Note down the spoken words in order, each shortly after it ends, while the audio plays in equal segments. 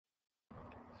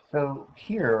So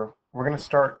here, we're going to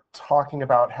start talking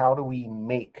about how do we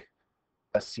make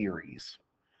a series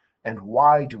and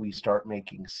why do we start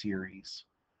making series.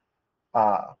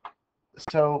 Uh,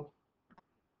 so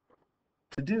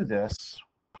to do this,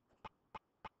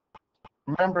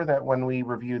 remember that when we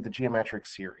reviewed the geometric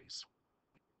series,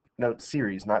 note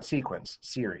series, not sequence,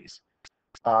 series,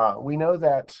 we know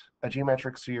that a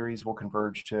geometric series will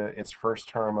converge to its first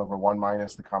term over 1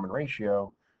 minus the common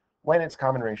ratio when its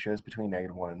common ratio is between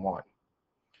 -1 and 1.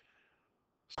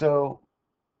 So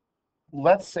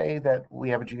let's say that we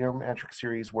have a geometric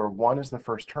series where 1 is the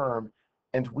first term,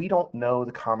 and we don't know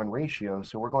the common ratio,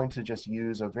 so we're going to just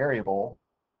use a variable,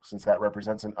 since that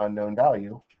represents an unknown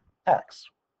value, x.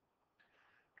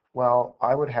 Well,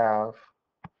 I would have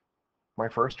my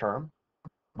first term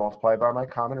multiplied by my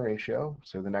common ratio,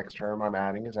 so the next term I'm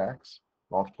adding is x,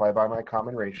 multiplied by my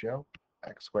common ratio,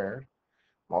 x squared,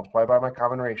 multiplied by my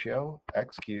common ratio,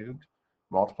 x cubed,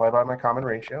 multiplied by my common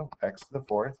ratio, x to the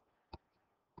fourth,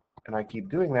 and I keep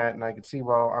doing that, and I can see,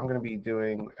 well, I'm going to be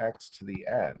doing x to the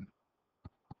n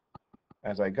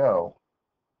as I go.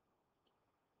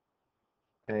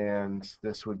 And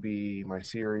this would be my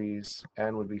series.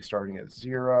 N would be starting at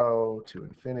 0 to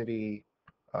infinity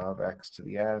of x to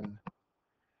the n.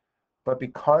 But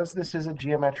because this is a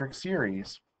geometric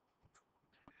series,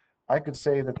 I could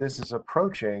say that this is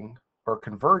approaching or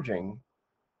converging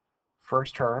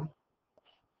first term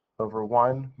over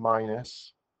 1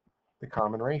 minus the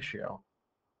common ratio.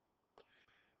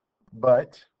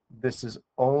 But this is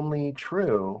only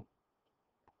true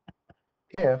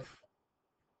if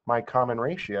my common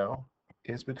ratio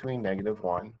is between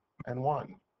 -1 and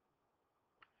 1.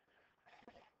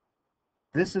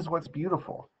 This is what's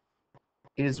beautiful,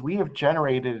 is we have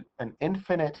generated an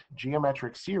infinite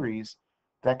geometric series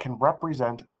that can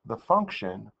represent the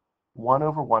function 1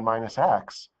 over 1 minus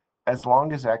x as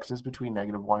long as x is between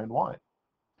 -1 and 1.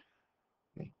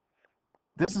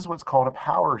 This is what's called a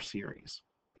power series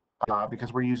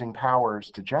because we're using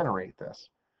powers to generate this.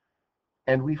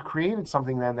 And we've created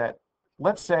something then that,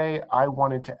 let's say I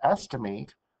wanted to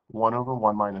estimate 1 over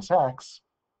 1 minus x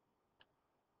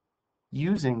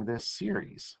using this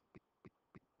series.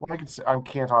 Well, I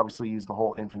can't obviously use the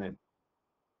whole infinite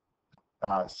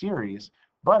series,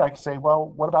 but I could say, well,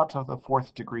 what about to the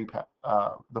fourth degree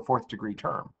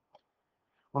term?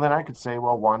 Well, then I could say,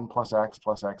 well, 1 plus x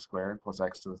squared plus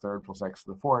x to the third plus x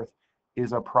to the fourth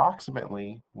is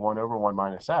approximately 1 over 1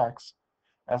 minus x,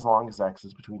 as long as x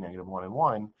is between -1 and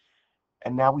 1.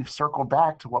 And now we've circled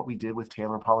back to what we did with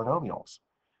Taylor polynomials.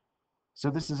 So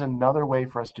this is another way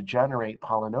for us to generate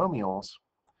polynomials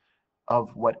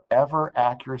of whatever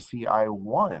accuracy I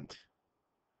want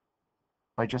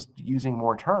by just using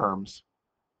more terms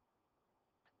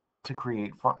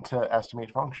to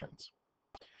estimate functions.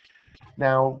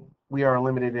 Now, we are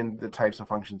limited in the types of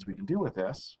functions we can do with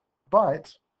this,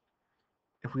 but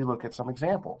if we look at some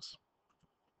examples.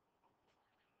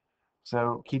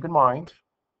 So keep in mind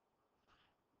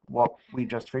what we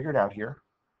just figured out here.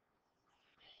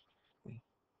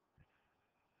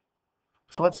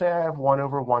 So let's say I have 1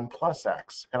 over 1 plus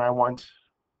x, and I want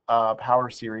a power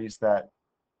series that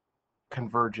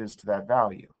converges to that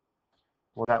value.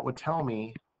 Well, that would tell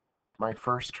me my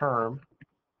first term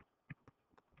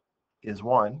is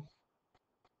 1,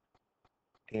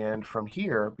 and from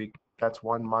here, that's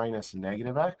 1 minus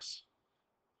negative x.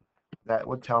 That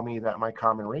would tell me that my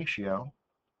common ratio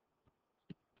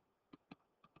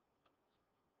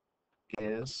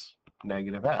is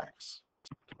negative x.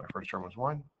 My first term was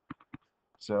 1.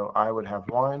 So I would have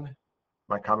 1.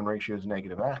 My common ratio is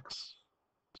negative x.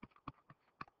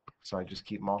 So I just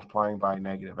keep multiplying by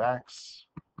negative x.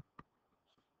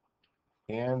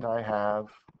 And I have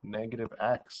negative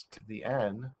x to the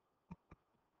n.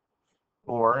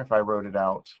 Or if I wrote it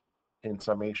out in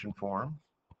summation form,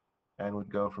 n would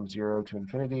go from 0 to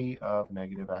infinity of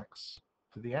negative x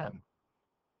to the n.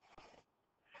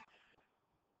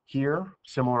 Here,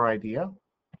 similar idea.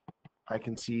 I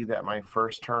can see that my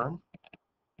first term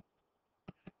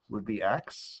would be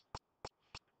x.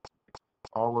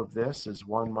 All of this is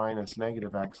 1 minus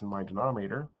negative x in my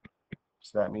denominator.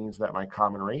 So that means that my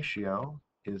common ratio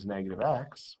is negative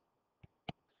x.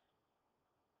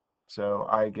 So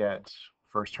I get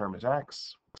first term is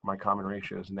x. My common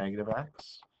ratio is negative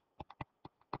x.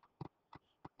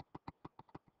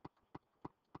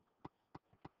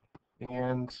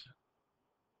 And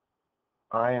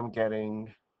I am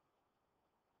getting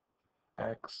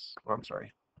x, oh, I'm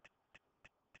sorry.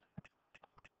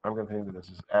 I'm going to think that this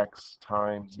is x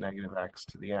times negative x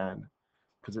to the n,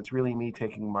 because it's really me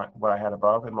taking what I had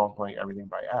above and multiplying everything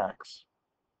by x.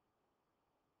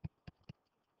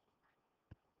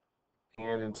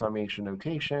 And in summation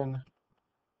notation,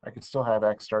 I could still have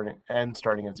n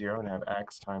starting at 0 and have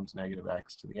x times negative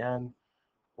x to the n.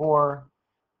 Or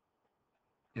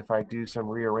if I do some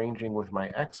rearranging with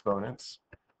my exponents,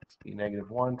 it's be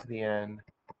negative 1 to the n,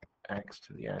 x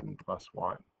to the n plus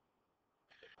 1.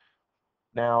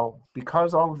 Now,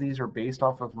 because all of these are based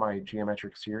off of my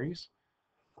geometric series,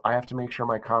 I have to make sure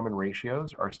my common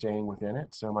ratios are staying within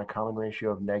it. So my common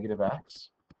ratio of negative x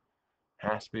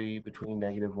has to be between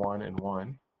negative 1 and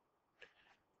 1.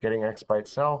 Getting x by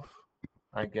itself,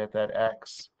 I get that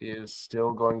x is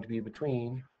still going to be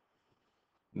between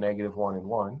negative 1 and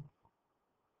 1.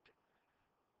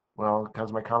 Well,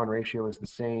 because my common ratio is the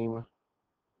same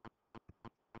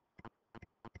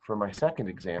for my second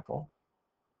example,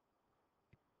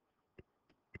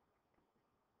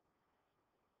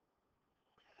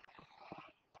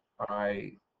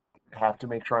 I have to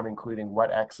make sure I'm including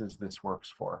what x's this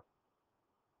works for.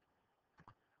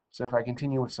 So if I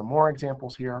continue with some more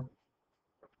examples here,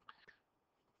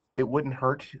 it wouldn't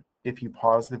hurt if you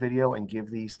pause the video and give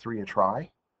these 3 a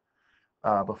try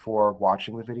before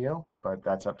watching the video, but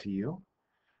that's up to you,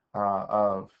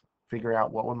 of figuring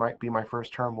out what might be my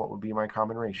first term, what would be my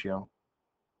common ratio.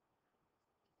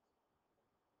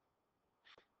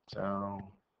 So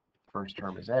first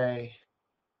term is a,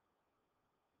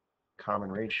 common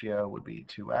ratio would be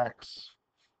 2x.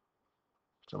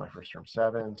 So my first term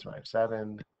 7, so I have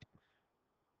 7.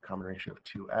 Common ratio of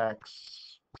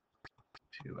 2x,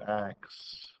 2x.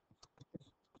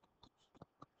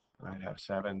 I'd have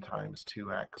 7 times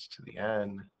 2x to the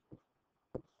n,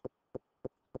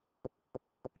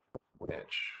 which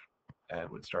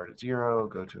would start at 0,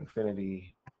 go to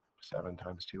infinity, 7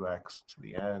 times 2x to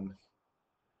the n.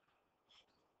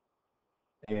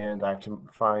 And I have to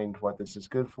find what this is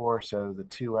good for, so the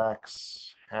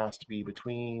 2x has to be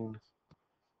between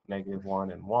negative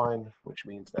 1 and 1, which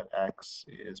means that x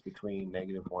is between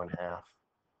negative 1/2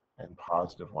 and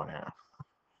positive 1/2.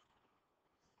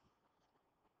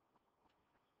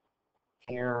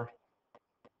 Here,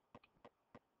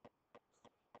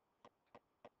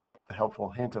 a helpful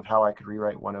hint of how I could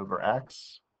rewrite 1 over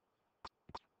x.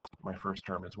 My first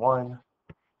term is 1,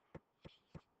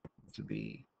 to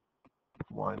be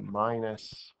 1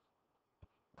 minus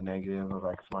the negative of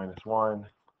x minus 1.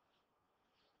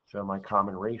 So my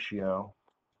common ratio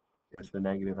is the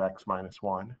negative x minus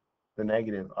 1, the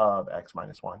negative of x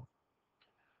minus 1.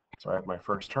 So I have my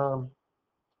first term,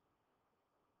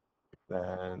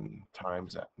 then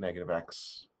times negative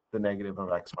x, the negative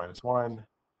of x minus 1,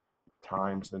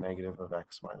 times the negative of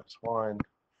x minus 1,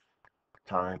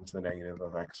 times the negative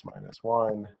of x minus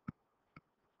 1,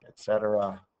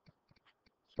 etc.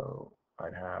 So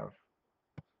I'd have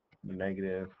the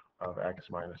negative of x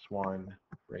minus 1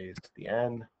 raised to the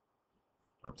n.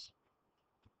 Oops.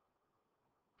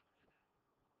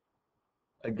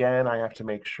 Again, I have to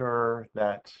make sure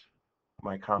that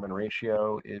my common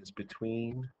ratio is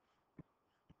between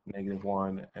negative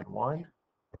 1 and 1.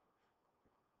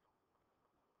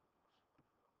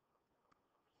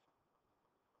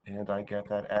 And I get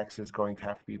that x is going to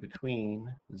have to be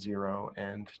between 0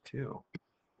 and 2.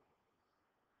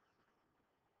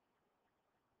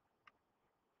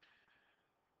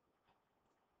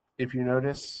 If you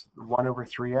notice, 1 over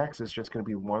 3x is just going to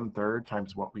be 1/3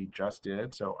 times what we just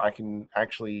did. So I can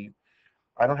actually,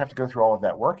 I don't have to go through all of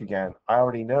that work again. I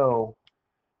already know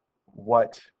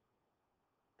what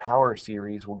power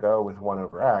series will go with 1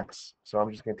 over x. So I'm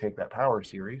just going to take that power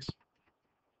series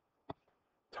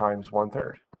times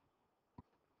 1/3.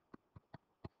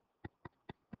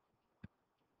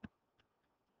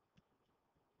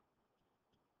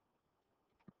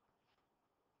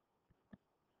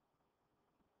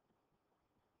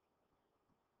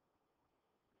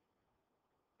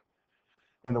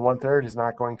 And the 1/3 is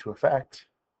not going to affect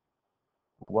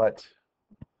what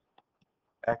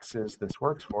x's this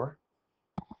works for.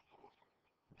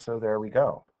 So there we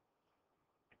go.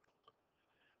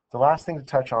 The last thing to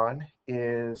touch on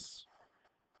is,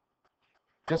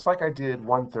 just like I did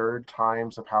 1/3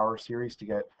 times a power series to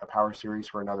get a power series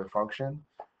for another function,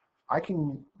 I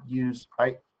can use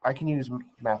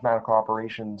mathematical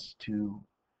operations to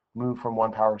move from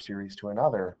one power series to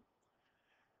another.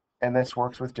 And this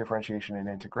works with differentiation and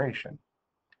integration.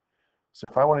 So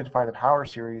if I wanted to find the power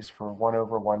series for 1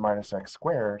 over 1 minus x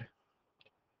squared,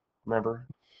 remember,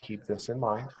 keep this in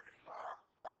mind.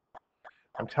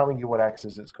 I'm telling you what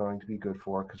x's it's going to be good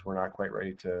for because we're not quite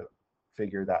ready to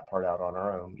figure that part out on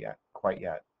our own quite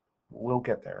yet. We'll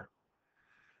get there.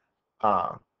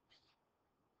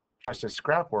 Just as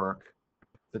scrap work,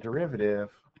 the derivative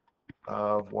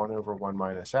of 1 over 1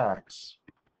 minus x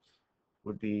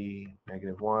would be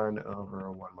 -1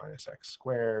 over 1 minus x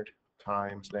squared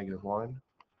times -1,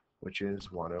 which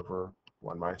is 1 over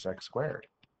 1 minus x squared.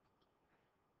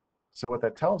 So what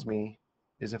that tells me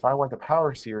is if I want the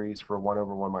power series for 1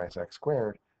 over 1 minus x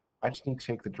squared, I just need to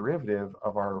take the derivative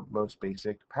of our most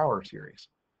basic power series.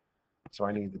 So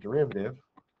I need the derivative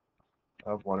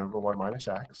of 1 over 1 minus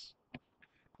x,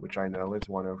 which I know is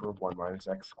 1 over 1 minus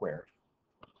x squared.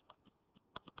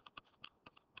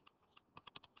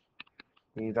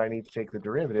 Means I need to take the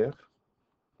derivative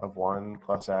of 1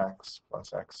 plus x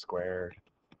squared,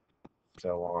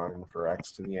 so on for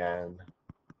x to the n.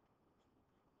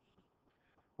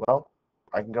 Well,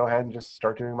 I can go ahead and just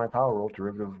start doing my power rule.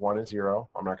 Derivative of 1 is 0.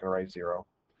 I'm not going to write 0.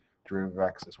 Derivative of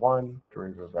x is 1.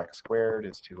 Derivative of x squared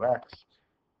is 2x.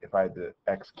 If I had the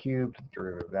x cubed, the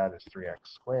derivative of that is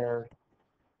 3x squared,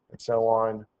 and so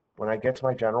on. When I get to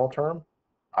my general term,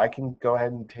 I can go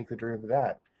ahead and take the derivative of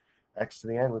that. X to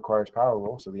the n requires power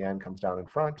rule, so the n comes down in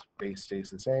front. Base stays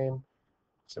the same.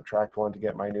 Subtract 1 to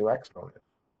get my new exponent.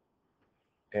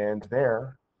 And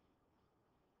there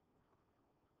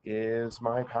is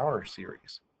my power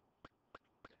series.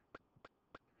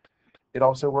 It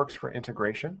also works for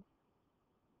integration.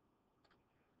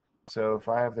 So if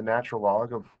I have the natural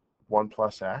log of 1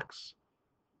 plus x,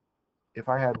 if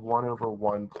I had 1 over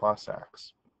 1 plus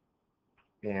x,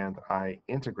 and I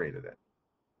integrated it,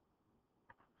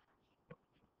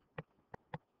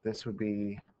 this would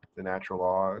be the natural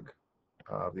log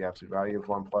of the absolute value of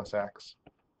 1 plus x.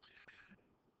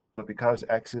 But because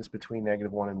x is between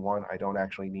 -1 and 1, I don't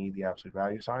actually need the absolute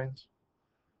value signs.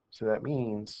 So that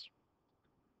means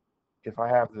if I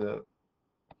have the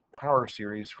power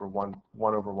series for 1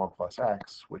 over 1 plus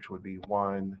x, which would be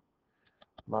 1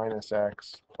 minus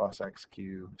x plus x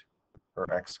cubed,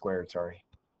 or x squared, sorry,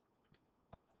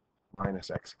 minus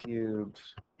x cubed,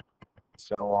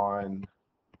 so on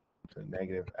to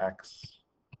negative x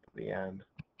to the n.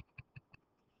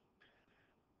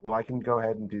 Well, I can go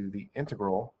ahead and do the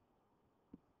integral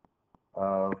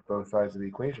of both sides of the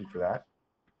equation for that.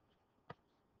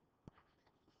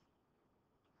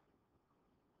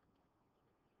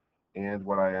 And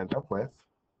what I end up with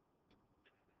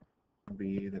would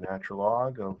be the natural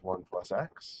log of 1 plus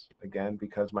x. Again,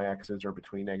 because my x's are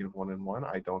between -1 and 1,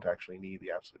 I don't actually need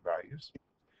the absolute values.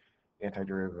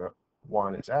 Antiderivative of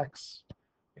 1 is x.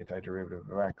 Antiderivative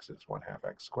of x is 1/2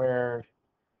 x squared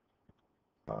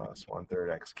plus 1/3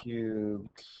 x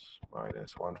cubed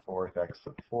minus 1/4 x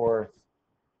to the fourth.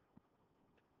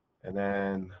 And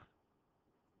then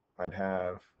I'd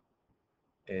have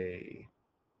a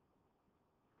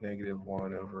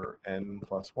 -1 over n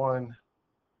plus 1.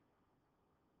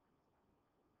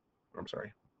 I'm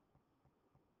sorry.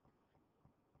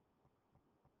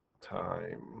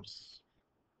 Times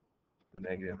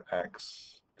negative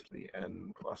x to the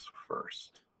n plus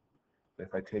first.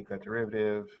 If I take that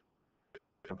derivative,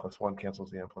 n plus 1 cancels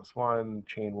the n plus 1.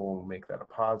 Chain will make that a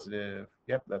positive.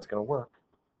 Yep, that's going to work.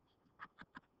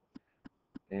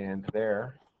 And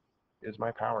there is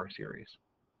my power series.